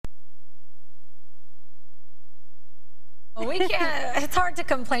We can't, it's hard to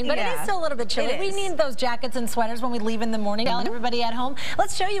complain, but it is still a little bit chilly. We need those jackets and sweaters when we leave in the morning. Everybody at home,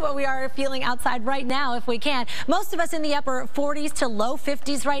 let's show you what we are feeling outside right now if we can. Most of us in the upper 40s to low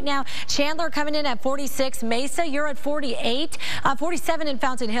 50s right now. Chandler coming in at 46. Mesa, you're at 48. 47 in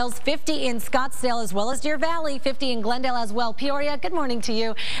Fountain Hills, 50 in Scottsdale as well as Deer Valley, 50 in Glendale as well. Peoria, good morning to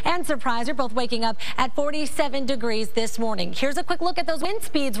you. And Surprise, you're both waking up at 47 degrees this morning. Here's a quick look at those wind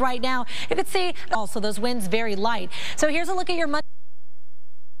speeds right now. You can see also those winds very light. So here's a look at your Monday.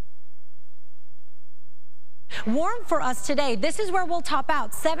 Warm for us today. This is where we'll top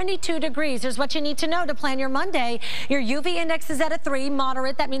out. 72 degrees. Here's what you need to know to plan your Monday. Your UV index is at a 3,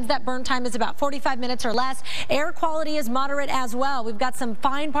 moderate. That means that burn time is about 45 minutes or less. Air quality is moderate as well. We've got some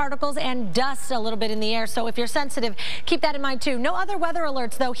fine particles and dust a little bit in the air. So if you're sensitive, keep that in mind too. No other weather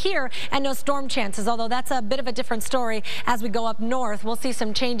alerts though here, and no storm chances, although that's a bit of a different story as we go up north. We'll see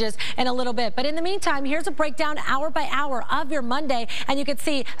some changes in a little bit. But in the meantime, here's a breakdown hour by hour of your Monday. And you can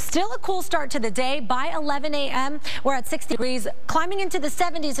see still a cool start to the day. By 11 a.m. we're at 60 degrees, climbing into the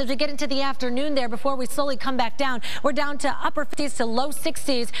 70s as we get into the afternoon there before we slowly come back down. We're down to upper 50s to low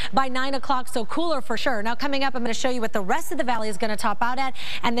 60s by 9 o'clock, so cooler for sure. Now coming up, I'm going to show you what the rest of the valley is going to top out at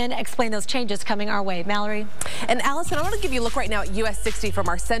and then explain those changes coming our way. Mallory. And Allison, I want to give you a look right now at US 60 from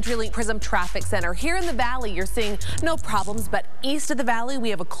our CenturyLink Prism Traffic Center. Here in the valley, you're seeing no problems, but east of the valley, we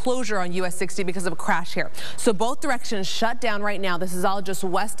have a closure on US 60 because of a crash here. So both directions shut down right now. This is all just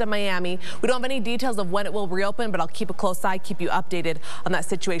west of Miami. We don't have any details of when it will reopen, but I'll keep a close eye, keep you updated on that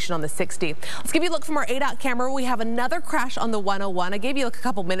situation on the 60. Let's give you a look from our ADOT camera. We have another crash on the 101. I gave you a look a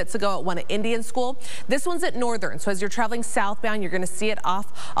couple minutes ago at one at Indian School. This one's at Northern. So as you're traveling southbound, you're going to see it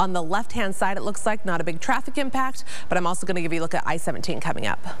off on the left-hand side. It looks like not a big traffic impact, but I'm also going to give you a look at I-17 coming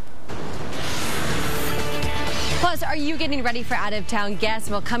up. Plus, are you getting ready for out-of-town guests?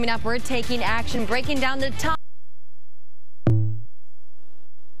 Well, coming up, we're taking action, breaking down the top.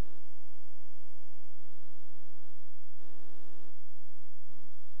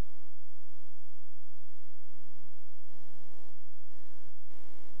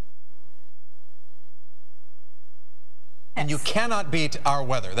 And you cannot beat our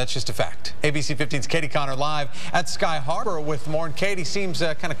weather. That's just a fact. ABC 15's Katie Connor live at Sky Harbor with more. And Katie, seems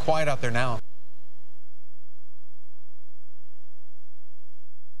kind of quiet out there now.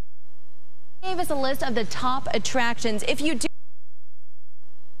 Gave us a list of the top attractions. If you do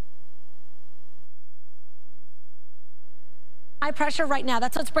high pressure right now.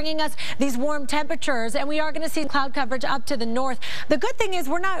 That's what's bringing us these warm temperatures, and we are going to see cloud coverage up to the north. The good thing is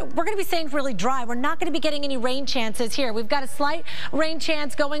we're going to be staying really dry. We're not going to be getting any rain chances here. We've got a slight rain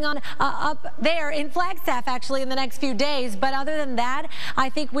chance going on up there in Flagstaff actually in the next few days, but other than that, I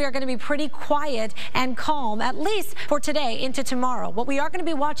think we are going to be pretty quiet and calm, at least for today into tomorrow. What we are going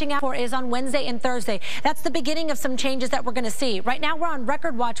to be watching out for is on Wednesday and Thursday. That's the beginning of some changes that we're going to see. Right now we're on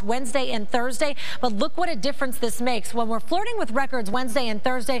record watch Wednesday and Thursday, but look what a difference this makes. When we're flirting with records Wednesday and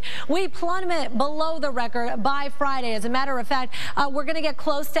Thursday, we plummet below the record by Friday. As a matter of fact, we're going to get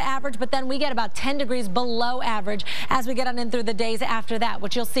close to average, but then we get about 10 degrees below average as we get on in through the days after that,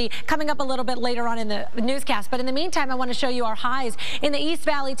 which you'll see coming up a little bit later on in the newscast. But in the meantime, I want to show you our highs in the East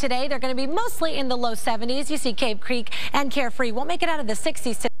Valley today. They're going to be mostly in the low 70s. You see Cave Creek and Carefree won't make it out of the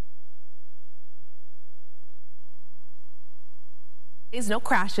 60s today. No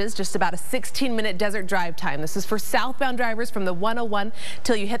crashes, just about a 16-minute desert drive time. This is for southbound drivers from the 101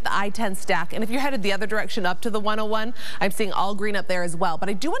 till you hit the I-10 stack. And if you're headed the other direction up to the 101, I'm seeing all green up there as well. But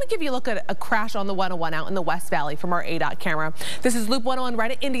I do want to give you a look at a crash on the 101 out in the West Valley from our ADOT camera. This is Loop 101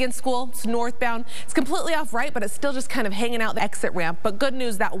 right at Indian School. It's northbound. It's completely off right, but it's still just kind of hanging out the exit ramp. But good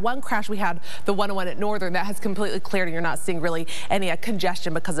news, that one crash we had, the 101 at Northern, that has completely cleared and you're not seeing really any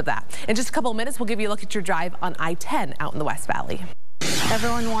congestion because of that. In just a couple of minutes, we'll give you a look at your drive on I-10 out in the West Valley.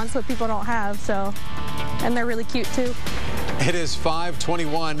 Everyone wants what people don't have, so, and they're really cute too. It is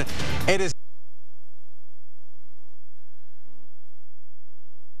 5:21. It is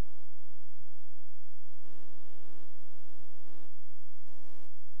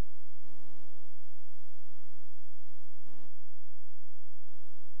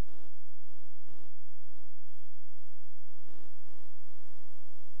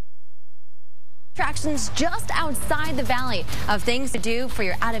attractions just outside the valley of things to do for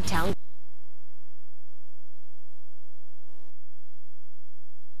your out-of-town.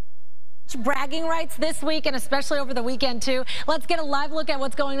 Bragging rights this week and especially over the weekend too. Let's get a live look at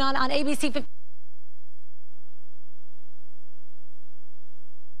what's going on ABC 15.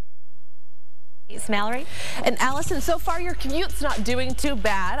 delays. Mallory? And Allison, so far your commute's not doing too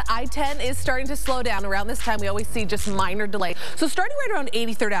bad. I-10 is starting to slow down. Around this time, we always see just minor delays. So starting right around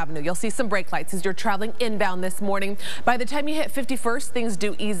 83rd Avenue, you'll see some brake lights as you're traveling inbound this morning. By the time you hit 51st, things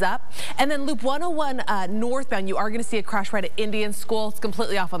do ease up. And then Loop 101 northbound, you are going to see a crash right at Indian School. It's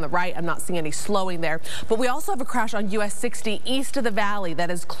completely off on the right. I'm not seeing any slowing there. But we also have a crash on US 60 east of the valley that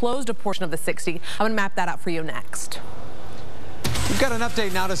has closed a portion of the 60. I'm going to map that out for you next. We've got an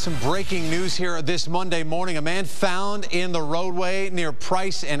update now to some breaking news here this Monday morning. A man found in the roadway near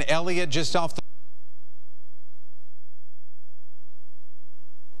Price and Elliott just off the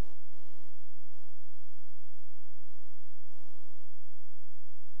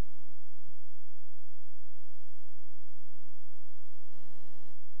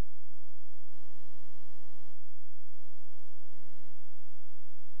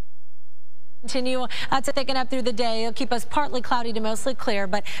Continue to thicken up through the day. It'll keep us partly cloudy to mostly clear,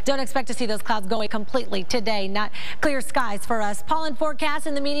 but don't expect to see those clouds go away completely today. Not clear skies for us. Pollen forecast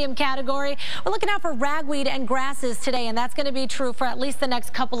in the medium category. We're looking out for ragweed and grasses today, and that's going to be true for at least the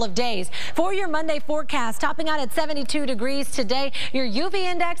next couple of days. For your Monday forecast, topping out at 72 degrees today. Your UV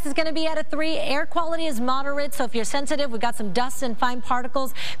index is going to be at a 3. Air quality is moderate, so if you're sensitive, we've got some dust and fine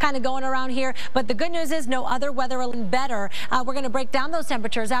particles kind of going around here. But the good news is no other weather will be better. We're going to break down those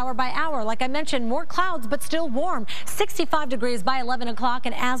temperatures hour by hour. Like I mentioned, more clouds, but still warm. 65 degrees by 11 o'clock.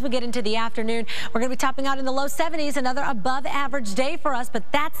 And as we get into the afternoon, we're going to be topping out in the low 70s. Another above average day for us, but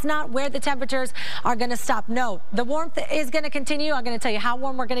that's not where the temperatures are going to stop. No, the warmth is going to continue. I'm going to tell you how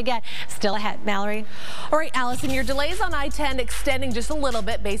warm we're going to get still ahead. Mallory? All right, Allison, your delays on I-10 extending just a little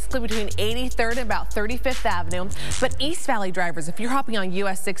bit, basically between 83rd and about 35th Avenue. But East Valley drivers, if you're hopping on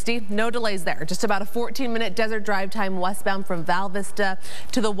US 60, no delays there. Just about a 14-minute desert drive time westbound from Val Vista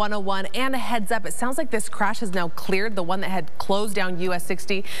to the 101. And a heads up, it sounds like this crash has now cleared, the one that had closed down US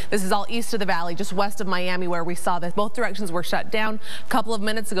 60. This is all east of the valley, just west of Miami, where we saw that both directions were shut down. A couple of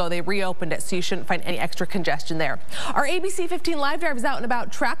minutes ago, they reopened it, so you shouldn't find any extra congestion there. Our ABC 15 live drive is out and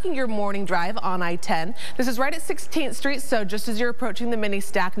about tracking your morning drive on I-10. This is right at 16th Street, so just as you're approaching the mini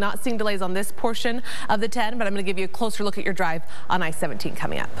stack, not seeing delays on this portion of the 10, but I'm going to give you a closer look at your drive on I-17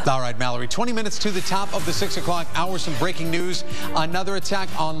 coming up. All right, Mallory, 20 minutes to the top of the 6 o'clock hour. Some breaking news. Another attack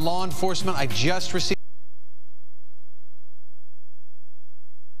on law enforcement. I just received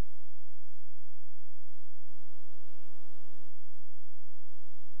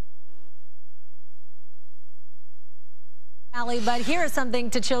but here is something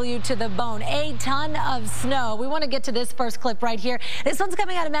to chill you to the bone. A ton of snow. We want to get to this first clip right here. This one's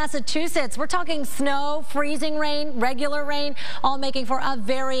coming out of Massachusetts. We're talking snow, freezing rain, regular rain, all making for a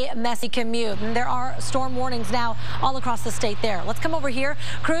very messy commute. And there are storm warnings now all across the state there. Let's come over here.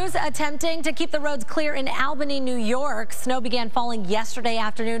 Crews attempting to keep the roads clear in Albany, New York. Snow began falling yesterday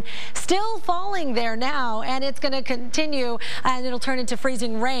afternoon. Still falling there now, and it's going to continue, and it'll turn into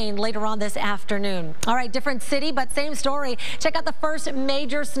freezing rain later on this afternoon. All right, different city, but same story. Check out the first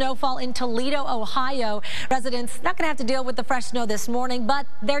major snowfall in Toledo, Ohio. Residents not going to have to deal with the fresh snow this morning, but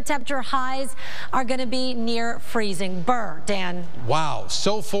their temperature highs are going to be near freezing. Burr, Dan. Wow,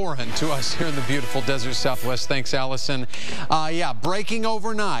 so foreign to us here in the beautiful desert Southwest. Thanks, Allison. Yeah, breaking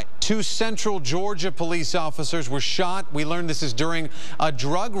overnight. 2 central Georgia police officers were shot. We learned this is during a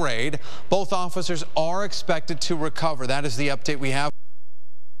drug raid. Both officers are expected to recover. That is the update we have.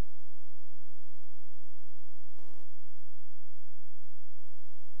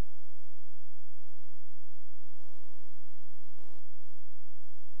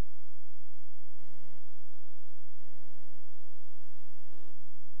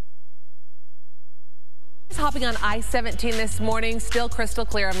 Hopping on I-17 this morning, still crystal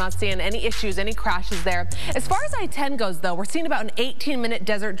clear. I'm not seeing any issues, any crashes there. As far as I-10 goes, though, we're seeing about an 18-minute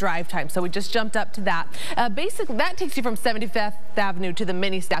desert drive time, so we just jumped up to that. Basically, that takes you from 75th Avenue to the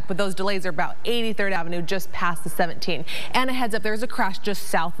mini stack, but those delays are about 83rd Avenue, just past the 17. And a heads up, there's a crash just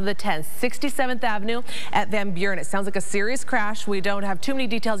south of the 10, 67th Avenue at Van Buren. It sounds like a serious crash. We don't have too many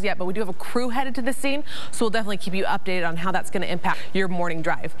details yet, but we do have a crew headed to the scene, so we'll definitely keep you updated on how that's going to impact your morning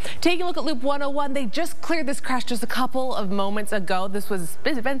drive. Taking a look at Loop 101, they just cleared this crash just a couple of moments ago. This was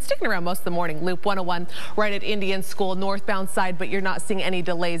been sticking around most of the morning. Loop 101 right at Indian School, northbound side, but you're not seeing any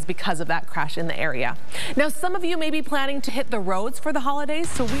delays because of that crash in the area. Now, some of you may be planning to hit the roads for the holidays,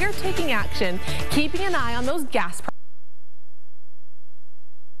 so we are taking action, keeping an eye on those gas prices.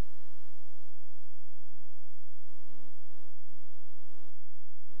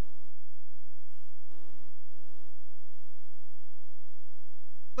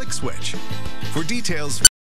 Switch. For details.